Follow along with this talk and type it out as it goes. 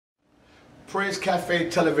Praise Cafe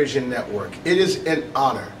Television Network. It is an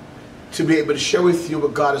honor to be able to share with you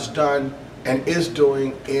what God has done and is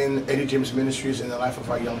doing in Eddie James Ministries in the life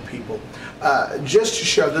of our young people. Just to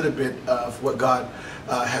share a little bit of what God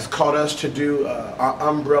has called us to do. Our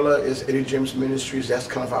umbrella is Eddie James Ministries. That's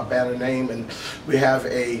kind of our banner name, and we have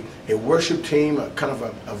a worship team, a kind of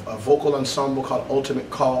a vocal ensemble called Ultimate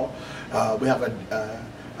Call. We have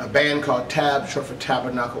a band called Tab, short for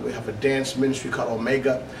Tabernacle. We have a dance ministry called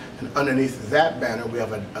Omega, and underneath that banner we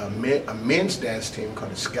have a men's dance team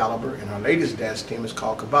called Excalibur, and our ladies' dance team is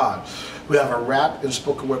called Kabod. We have a rap and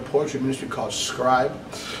spoken word poetry ministry called Scribe.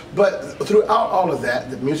 But throughout all of that,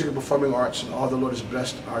 the music and performing arts and all the Lord has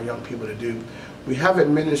blessed our young people to do, we have a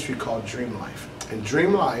ministry called Dream Life. And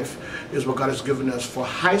Dream Life is what God has given us for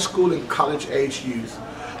high school and college age youth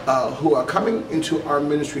who are coming into our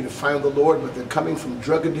ministry to find the Lord, but they're coming from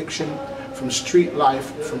drug addiction, from street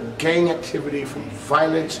life, from gang activity, from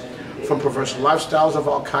violence, from perverse lifestyles of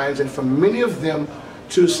all kinds, and for many of them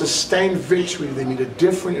to sustain victory, they need a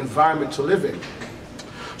different environment to live in.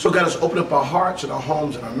 So God has opened up our hearts and our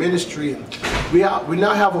homes and our ministry, and we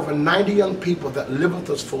now have over 90 young people that live with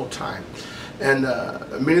us full time. And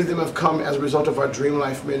many of them have come as a result of our Dream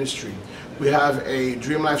Life ministry. We have a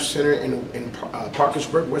Dream Life Center in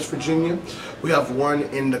Parkersburg, West Virginia. We have one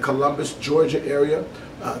in the Columbus, Georgia area.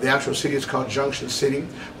 The actual city is called Junction City.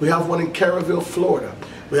 We have one in Caryville, Florida.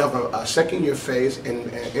 We have a second-year phase in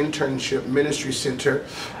an internship ministry center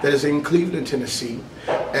that is in Cleveland, Tennessee.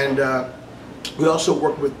 And we also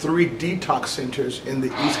work with 3 detox centers in the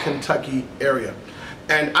East Kentucky area.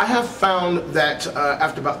 And I have found that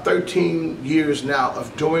after about 13 years now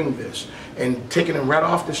of doing this and taking them right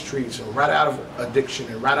off the streets and right out of addiction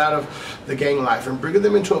and right out of the gang life and bringing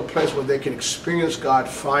them into a place where they can experience God,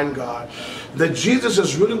 find God, that Jesus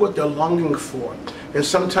is really what they're longing for. And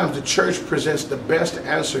sometimes the church presents the best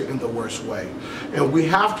answer in the worst way. And we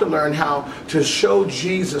have to learn how to show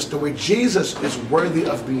Jesus the way Jesus is worthy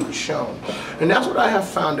of being shown. And that's what I have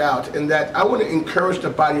found out, in that I want to encourage the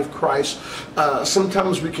body of Christ.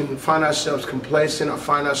 Sometimes we can find ourselves complacent or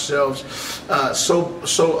find ourselves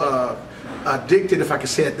so addicted, if I can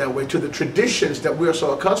say it that way, to the traditions that we are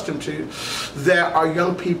so accustomed to, that our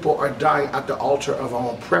young people are dying at the altar of our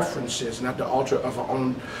own preferences and at the altar of our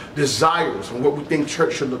own desires and what we think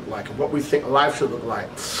church should look like and what we think life should look like.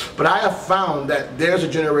 But I have found that there's a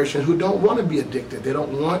generation who don't want to be addicted. They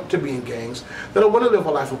don't want to be in gangs. They don't want to live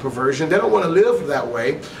a life of perversion. They don't want to live that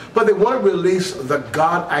way, but they want to release the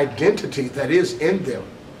God identity that is in them.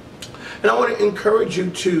 And I want to encourage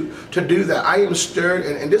you to do that. I am stirred,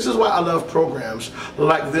 and this is why I love programs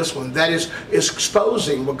like this one, that is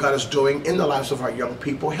exposing what God is doing in the lives of our young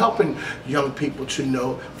people, helping young people to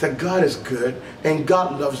know that God is good and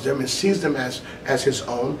God loves them and sees them as his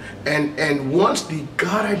own, and wants the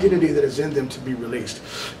God identity that is in them to be released.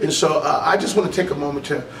 And so I just want to take a moment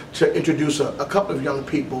to introduce a couple of young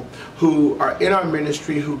people who are in our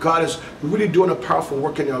ministry, who God is really doing a powerful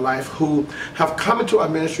work in their life, who have come into our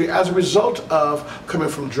ministry as a result of coming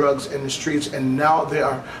from drugs in the streets, and now they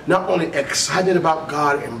are not only excited about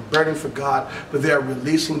God and burning for God, but they are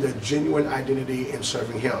releasing their genuine identity in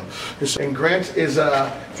serving Him. And Grant is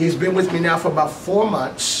he's been with me now for about 4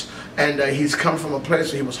 months, and he's come from a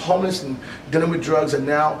place where he was homeless and dealing with drugs, and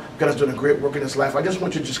now God is doing a great work in his life. I just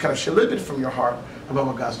want you to just kind of share a little bit from your heart about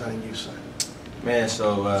what God's done in you, son. Man,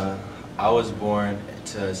 so I was born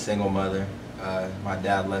to a single mother. My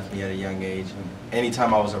dad left me at a young age, and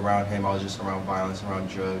anytime I was around him, I was just around violence, around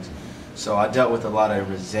drugs. So I dealt with a lot of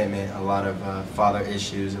resentment, a lot of father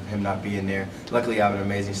issues of him not being there. Luckily, I have an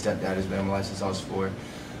amazing stepdad who's been in my life since I was 4.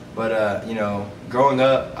 But you know, growing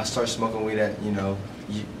up, I started smoking weed at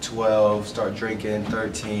 12, start drinking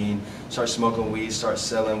 13, start smoking weed, start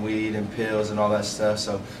selling weed and pills and all that stuff.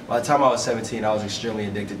 So by the time I was 17, I was extremely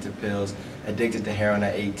addicted to pills, addicted to heroin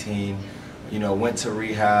at 18. You know, went to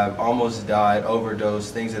rehab, almost died,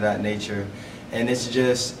 overdosed, things of that nature. And it's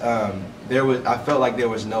just, I felt like there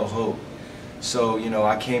was no hope. So, you know,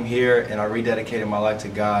 I came here and I rededicated my life to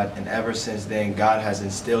God, and ever since then, God has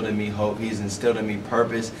instilled in me hope. He's instilled in me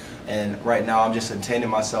purpose, and right now I'm just obtaining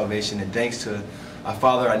my salvation, and thanks to a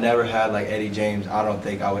father I never had like Eddie James, I don't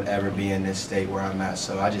think I would ever be in this state where I'm at.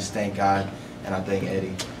 So I just thank God, and I thank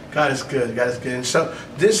Eddie. God is good. God is good. And so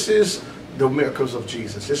this is the miracles of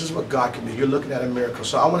Jesus. This is what God can do. You're looking at a miracle.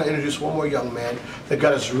 So I want to introduce one more young man that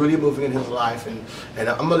God is really moving in his life, and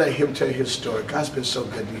I'm going to let him tell you his story. God's been so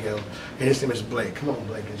good to him, and his name is Blake. Come on,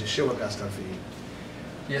 Blake, and just share what God's done for you.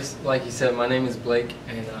 Yes, like you said, my name is Blake,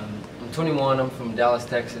 and I'm 21. I'm from Dallas,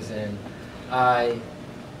 Texas, and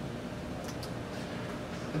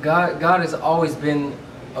God has always been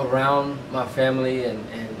around my family, and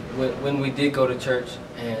when we did go to church,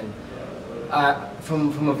 and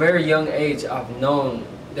from a very young age, I've known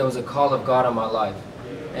there was a call of God on my life,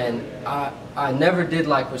 and I never did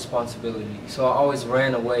like responsibility, so I always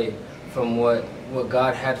ran away from what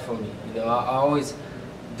God had for me. You know, I always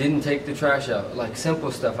didn't take the trash out, like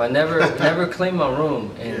simple stuff. I never cleaned my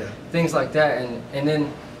room and things like that, and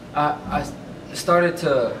then I started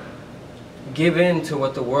to give in to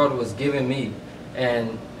what the world was giving me,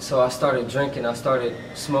 and so I started drinking, I started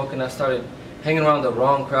smoking, I started hanging around the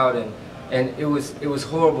wrong crowd, and it was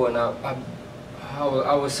horrible, and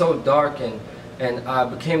I was so dark, and I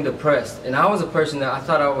became depressed, and I was a person that I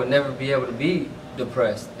thought I would never be able to be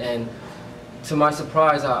depressed, and to my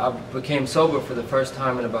surprise, I became sober for the first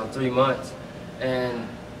time in about 3 months, and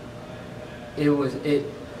it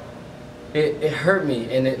hurt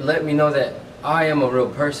me, and it let me know that I am a real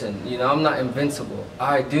person. You know, I'm not invincible.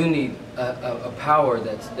 I do need a power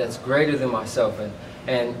that's greater than myself,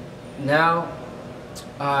 and now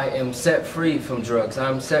I am set free from drugs.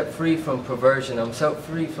 I'm set free from perversion. I'm set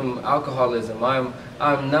free from alcoholism. I'm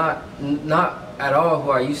not at all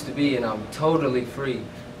who I used to be, and I'm totally free,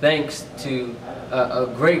 thanks to a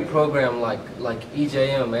great program like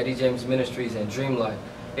EJM, Eddie James Ministries, and Dream Life.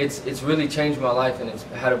 It's really changed my life, and it's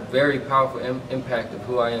had a very powerful impact of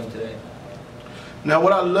who I am today. Now,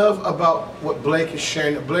 what I love about what Blake is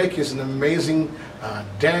sharing, Blake is an amazing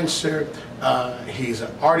dancer. He's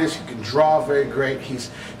an artist. He can draw very great.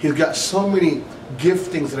 He's got so many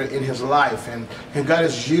giftings that are in his life, and God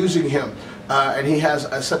is using him. And he has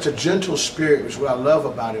such a gentle spirit, which is what I love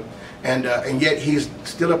about him. And yet he's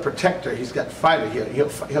still a protector. He's got fighter.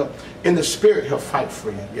 He'll in the spirit, he'll fight for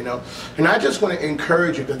you, you know. And I just want to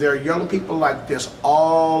encourage you that there are young people like this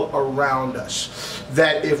all around us,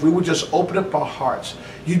 that if we would just open up our hearts,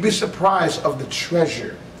 you'd be surprised of the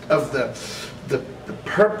treasure, of the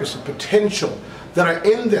purpose and potential that are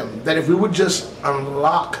in them, that if we would just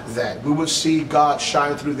unlock that, we would see God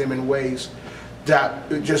shine through them in ways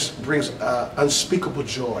that it just brings unspeakable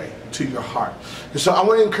joy to your heart. And so I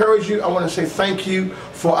want to encourage you. I want to say thank you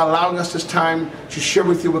for allowing us this time to share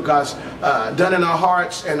with you what God's done in our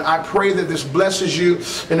hearts. And I pray that this blesses you.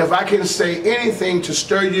 And if I can say anything to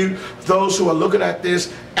stir you, those who are looking at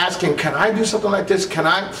this, asking, can I do something like this? Can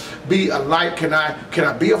I be a light? Can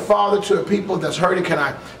I be a father to a people that's hurting? Can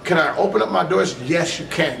I open up my doors? Yes, you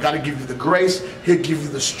can. God will give you the grace. He'll give you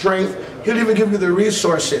the strength. He'll even give you the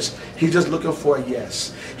resources. He's just looking for a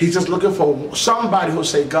yes. He's just looking for somebody who'll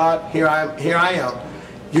say, God, here I am.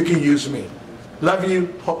 You can use me. Love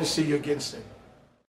you. Hope to see you again soon.